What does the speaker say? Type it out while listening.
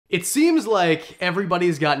It seems like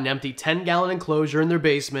everybody's got an empty 10-gallon enclosure in their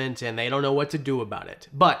basement and they don't know what to do about it.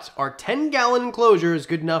 But are 10-gallon enclosures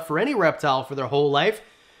good enough for any reptile for their whole life?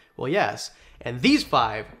 Well, yes. And these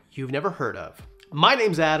 5 you've never heard of. My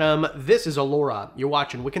name's Adam. This is Allura. You're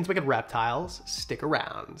watching Wickens Wicked Reptiles. Stick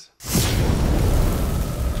around.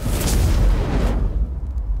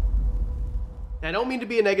 I don't mean to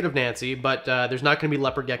be a negative Nancy, but there's not going to be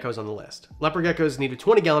leopard geckos on the list. Leopard geckos need a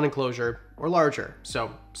 20-gallon enclosure or larger, so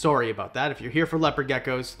sorry about that. If you're here for leopard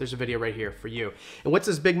geckos, there's a video right here for you. And what's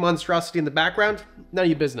this big monstrosity in the background? None of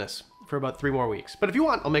your business for about 3 more weeks. But if you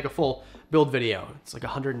want, I'll make a full build video. It's like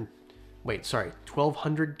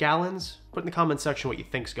 1,200 gallons? Put in the comment section what you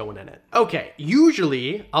think's going in it. Okay,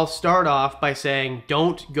 usually I'll start off by saying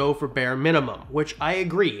don't go for bare minimum, which I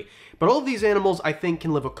agree. But all of these animals, I think,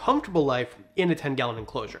 can live a comfortable life in a 10-gallon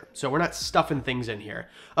enclosure. So we're not stuffing things in here.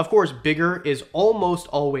 Of course, bigger is almost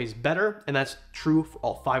always better, and that's true for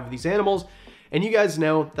all 5 of these animals. And you guys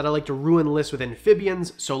know that I like to ruin lists with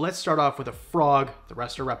amphibians, so let's start off with a frog. The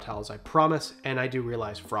rest are reptiles, I promise, and I do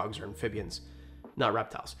realize frogs are amphibians, not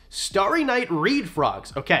reptiles. Starry night reed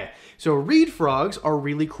frogs. Okay, so reed frogs are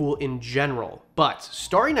really cool in general, but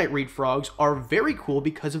starry night reed frogs are very cool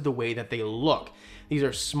because of the way that they look. These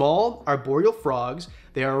are small arboreal frogs.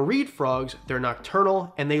 They are reed frogs, they're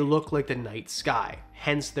nocturnal, and they look like the night sky,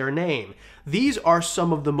 hence their name. These are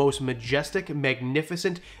some of the most majestic,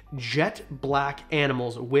 magnificent, jet black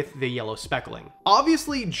animals with the yellow speckling.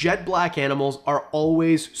 Obviously, jet black animals are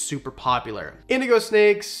always super popular. Indigo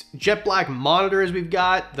snakes, jet black monitors we've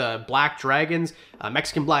got, the black dragons,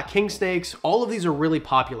 Mexican black king snakes, all of these are really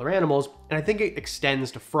popular animals, and I think it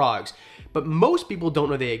extends to frogs. But most people don't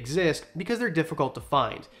know they exist because they're difficult to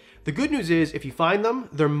find. The good news is, if you find them,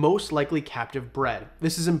 they're most likely captive bred.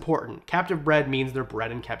 This is important. Captive bred means they're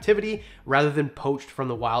bred in captivity rather than poached from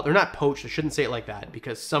the wild. They're not poached, I shouldn't say it like that,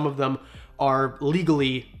 because some of them are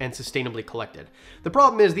legally and sustainably collected. The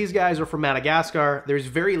problem is these guys are from Madagascar. There's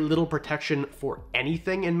very little protection for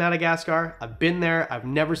anything in Madagascar. I've been there. I've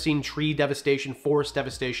never seen tree devastation, forest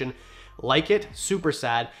devastation like it. Super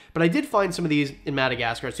sad. But I did find some of these in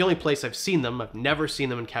Madagascar. It's the only place I've seen them. I've never seen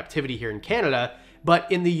them in captivity here in Canada.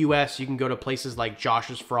 But in the US, you can go to places like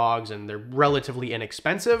Josh's Frogs, and they're relatively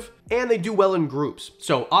inexpensive, and they do well in groups.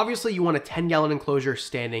 So obviously you want a 10-gallon enclosure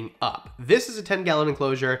standing up. This is a 10-gallon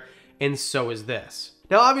enclosure, and so is this.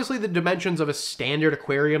 Now, obviously the dimensions of a standard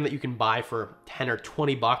aquarium that you can buy for 10 or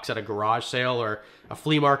 20 bucks at a garage sale or a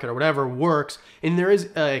flea market or whatever works, and there is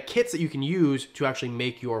kits that you can use to actually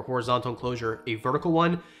make your horizontal enclosure a vertical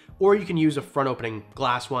one, or you can use a front opening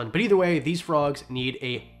glass one. But either way, these frogs need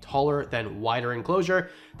a taller than wider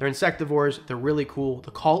enclosure. They're insectivores, they're really cool.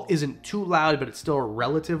 The call isn't too loud, but it's still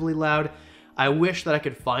relatively loud. I wish that I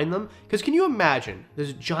could find them, because can you imagine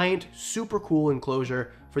this giant, super cool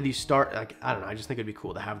enclosure for these I don't know, I just think it'd be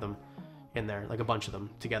cool to have them in there, like a bunch of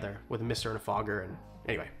them together with a mister and a fogger, and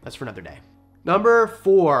anyway, that's for another day. Number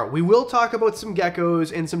 4, we will talk about some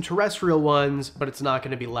geckos and some terrestrial ones, but it's not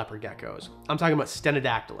going to be leopard geckos. I'm talking about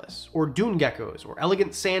stenodactylus, or dune geckos, or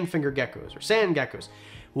elegant sandfinger geckos, or sand geckos,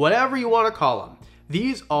 whatever you want to call them.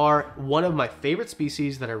 These are one of my favorite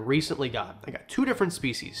species that I recently got. I got 2 different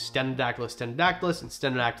species, Stenodactylus stenodactylus and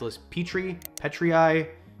Stenodactylus petrii.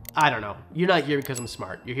 I don't know. You're not here because I'm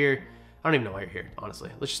smart. You're here, I don't even know why you're here, honestly.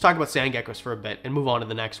 Let's just talk about sand geckos for a bit and move on to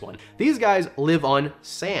the next one. These guys live on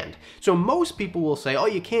sand. So most people will say, oh,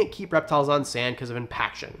 you can't keep reptiles on sand because of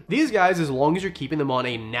impaction. These guys, as long as you're keeping them on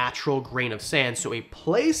a natural grain of sand, so a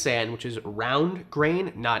play sand, which is round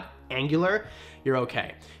grain, not angular, you're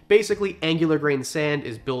okay. Basically, angular grain sand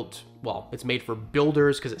is built, well, it's made for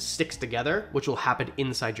builders because it sticks together, which will happen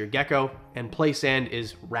inside your gecko. And play sand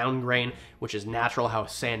is round grain, which is natural, how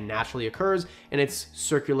sand naturally occurs. And it's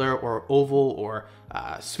circular or oval or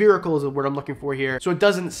spherical is the word I'm looking for here. So it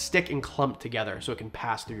doesn't stick and clump together, so it can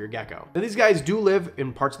pass through your gecko. Now, these guys do live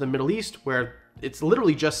in parts of the Middle East where it's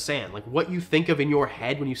literally just sand. Like what you think of in your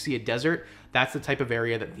head when you see a desert, that's the type of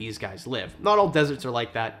area that these guys live. Not all deserts are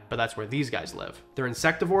like that, but that's where these guys live. They're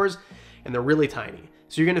insectivores, and they're really tiny.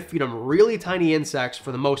 So you're gonna feed them really tiny insects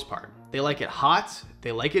for the most part. They like it hot,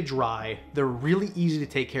 they like it dry, they're really easy to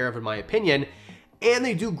take care of in my opinion, and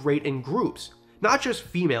they do great in groups. Not just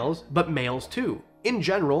females, but males too. In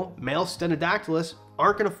general, male Stenodactylus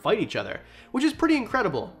aren't gonna fight each other, which is pretty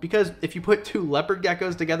incredible because if you put 2 leopard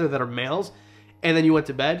geckos together that are males, and then you went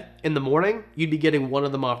to bed, in the morning, you'd be getting one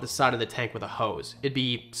of them off the side of the tank with a hose. It'd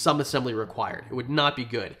be some assembly required. It would not be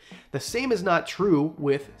good. The same is not true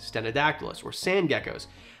with Stenodactylus or sand geckos.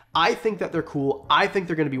 I think that they're cool. I think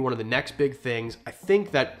they're going to be one of the next big things. I think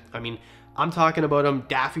that, I mean, I'm talking about them.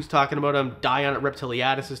 Daffy's talking about them. Diana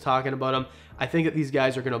Reptiliatus is talking about them. I think that these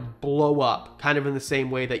guys are going to blow up kind of in the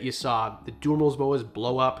same way that you saw the Dumerals boas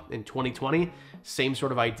blow up in 2020. Same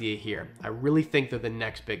sort of idea here. I really think they're the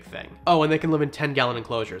next big thing. Oh, and they can live in 10-gallon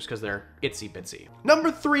enclosures because they're itsy bitsy.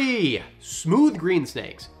 Number 3, smooth green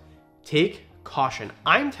snakes. Take caution.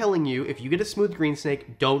 I'm telling you, if you get a smooth green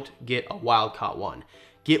snake, don't get a wild caught one.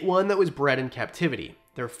 Get one that was bred in captivity.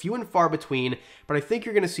 They're few and far between, but I think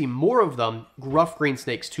you're going to see more of them. Gruff green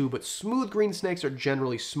snakes too, but smooth green snakes are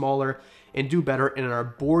generally smaller and do better in an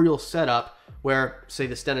arboreal setup where, say,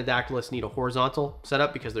 the Stenodactylus need a horizontal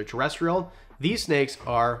setup because they're terrestrial. These snakes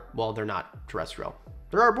are, well, they're not terrestrial.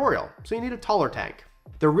 They're arboreal, so you need a taller tank.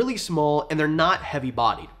 They're really small and they're not heavy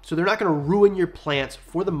bodied, so they're not going to ruin your plants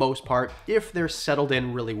for the most part if they're settled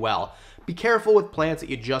in really well. Be careful with plants that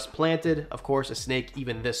you just planted. Of course, a snake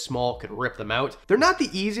even this small could rip them out. They're not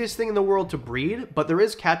the easiest thing in the world to breed, but there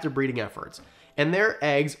is captive breeding efforts. And their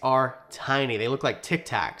eggs are tiny. They look like Tic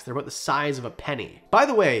Tacs. They're about the size of a penny. By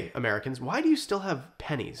the way, Americans, why do you still have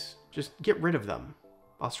pennies? Just get rid of them.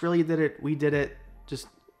 Australia did it. We did it. Just,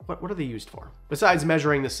 what are they used for? Besides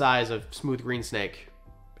measuring the size of smooth green snake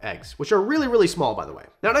eggs, which are really, really small, by the way.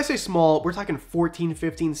 Now, when I say small, we're talking 14,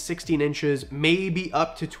 15, 16 inches, maybe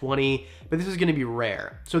up to 20, but this is going to be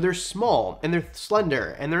rare. So they're small and they're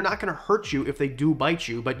slender and they're not going to hurt you if they do bite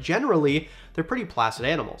you, but generally they're pretty placid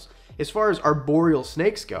animals. As far as arboreal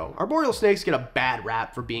snakes go, arboreal snakes get a bad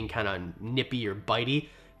rap for being kind of nippy or bitey.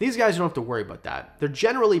 These guys don't have to worry about that. They're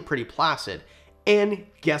generally pretty placid. And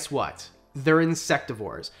guess what? They're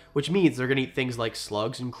insectivores, which means they're going to eat things like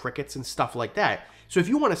slugs and crickets and stuff like that. So if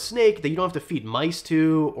you want a snake that you don't have to feed mice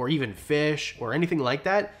to, or even fish, or anything like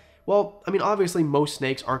that, well, I mean, obviously most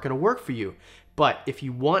snakes aren't going to work for you. But if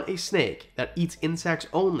you want a snake that eats insects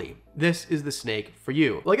only, this is the snake for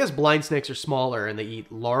you. Well, I guess blind snakes are smaller and they eat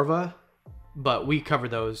larvae, but we cover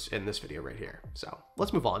those in this video right here. So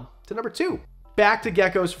let's move on to number 2. Back to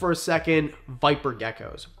geckos for a second, viper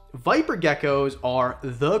geckos. Viper geckos are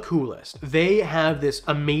the coolest. They have this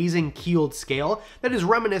amazing keeled scale that is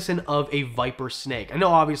reminiscent of a viper snake. I know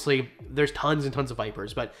obviously there's tons and tons of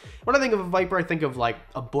vipers, but when I think of a viper, I think of like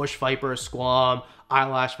a bush viper, a squam,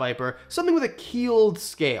 eyelash viper, something with a keeled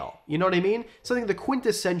scale. You know what I mean? Something the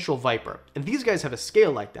quintessential viper. And these guys have a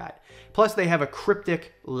scale like that. Plus they have a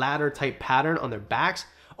cryptic ladder type pattern on their backs.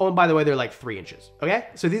 Oh, and by the way, they're like 3 inches, okay?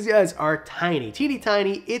 So these guys are tiny, teeny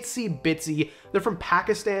tiny, itsy bitsy. They're from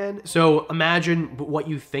Pakistan. So imagine what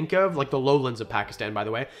you think of, like the lowlands of Pakistan, by the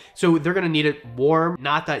way. So they're gonna need it warm,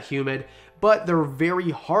 not that humid, but they're very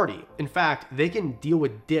hardy. In fact, they can deal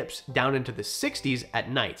with dips down into the 60s at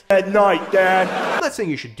night. At night, Dad. I'm not saying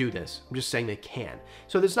you should do this. I'm just saying they can.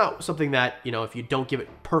 So there's not something that, you know, if you don't give it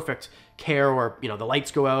perfect care or, you know, the lights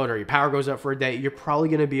go out or your power goes out for a day, you're probably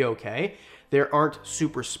gonna be okay. They aren't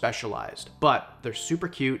super specialized, but they're super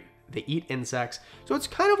cute. They eat insects. So it's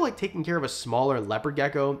kind of like taking care of a smaller leopard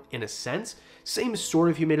gecko in a sense. Same sort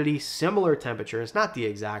of humidity, similar temperatures, not the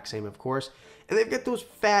exact same, of course. And they've got those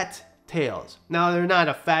fat tails. Now, they're not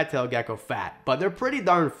a fat tail gecko fat, but they're pretty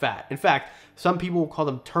darn fat. In fact, some people will call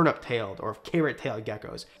them turnip-tailed or carrot-tailed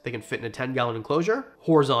geckos. They can fit in a 10-gallon enclosure,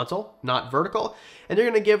 horizontal, not vertical. And you're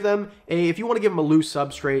going to give them if you want to give them a loose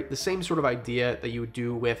substrate, the same sort of idea that you would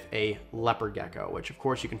do with a leopard gecko, which of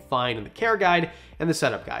course you can find in the care guide and the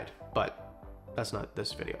setup guide. But that's not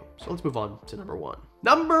this video. So let's move on to number 1.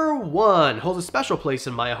 Number 1 holds a special place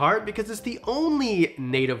in my heart because it's the only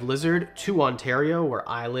native lizard to Ontario, where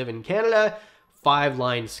I live in Canada,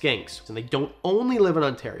 5-lined skinks. And they don't only live in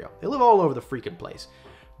Ontario. They live all over the freaking place.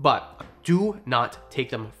 But do not take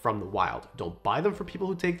them from the wild. Don't buy them from people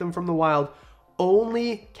who take them from the wild.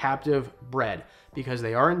 Only captive bred, because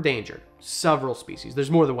they are endangered. Several species. There's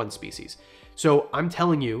more than one species. So I'm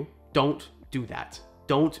telling you, don't do that.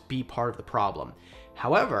 Don't be part of the problem.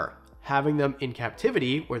 However, having them in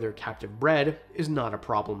captivity, where they're captive bred, is not a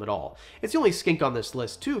problem at all. It's the only skink on this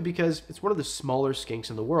list too, because it's one of the smaller skinks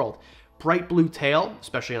in the world. Bright blue tail,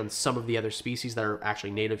 especially on some of the other species that are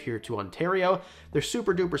actually native here to Ontario. They're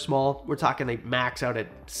super duper small. We're talking they max out at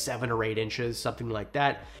 7 or 8 inches, something like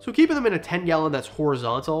that. So keeping them in a 10-gallon that's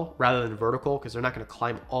horizontal rather than vertical, because they're not going to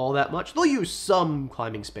climb all that much. They'll use some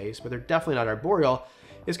climbing space, but they're definitely not arboreal,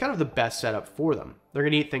 is kind of the best setup for them. They're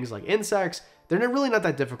going to eat things like insects. They're really not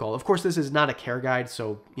that difficult. Of course, this is not a care guide,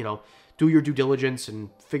 so, you know, do your due diligence and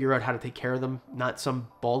figure out how to take care of them. Not some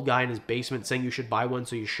bald guy in his basement saying you should buy one,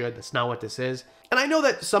 so you should. That's not what this is. And I know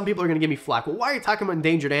that some people are going to give me flack. Well, why are you talking about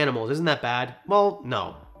endangered animals? Isn't that bad? Well,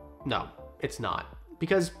 no, it's not.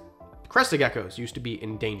 Because Crested geckos used to be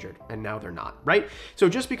endangered, and now they're not, right? So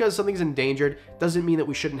just because something's endangered doesn't mean that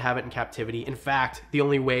we shouldn't have it in captivity. In fact, the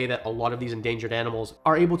only way that a lot of these endangered animals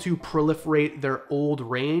are able to proliferate their old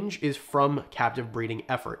range is from captive breeding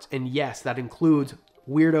efforts. And yes, that includes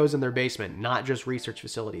weirdos in their basement, not just research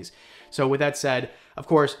facilities. So with that said, of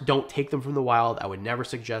course, don't take them from the wild. I would never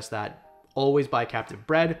suggest that. Always buy captive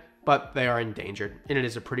bred, but they are endangered. And it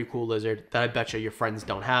is a pretty cool lizard that I bet you your friends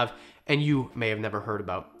don't have, and you may have never heard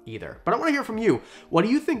about either. But I want to hear from you. What do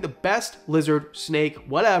you think the best lizard, snake,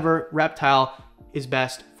 whatever, reptile is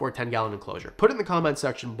best for a 10-gallon enclosure? Put it in the comment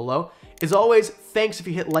section below. As always, thanks if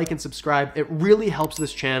you hit like and subscribe. It really helps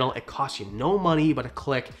this channel. It costs you no money but a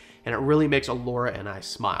click, and it really makes Alora and I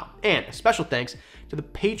smile. And a special thanks to the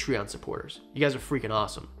Patreon supporters. You guys are freaking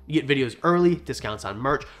awesome. You get videos early, discounts on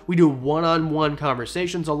merch. We do one-on-one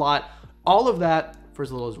conversations a lot. All of that for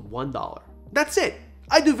as little as $1. That's it.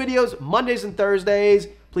 I do videos Mondays and Thursdays.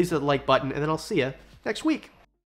 Please hit the like button, and then I'll see you next week.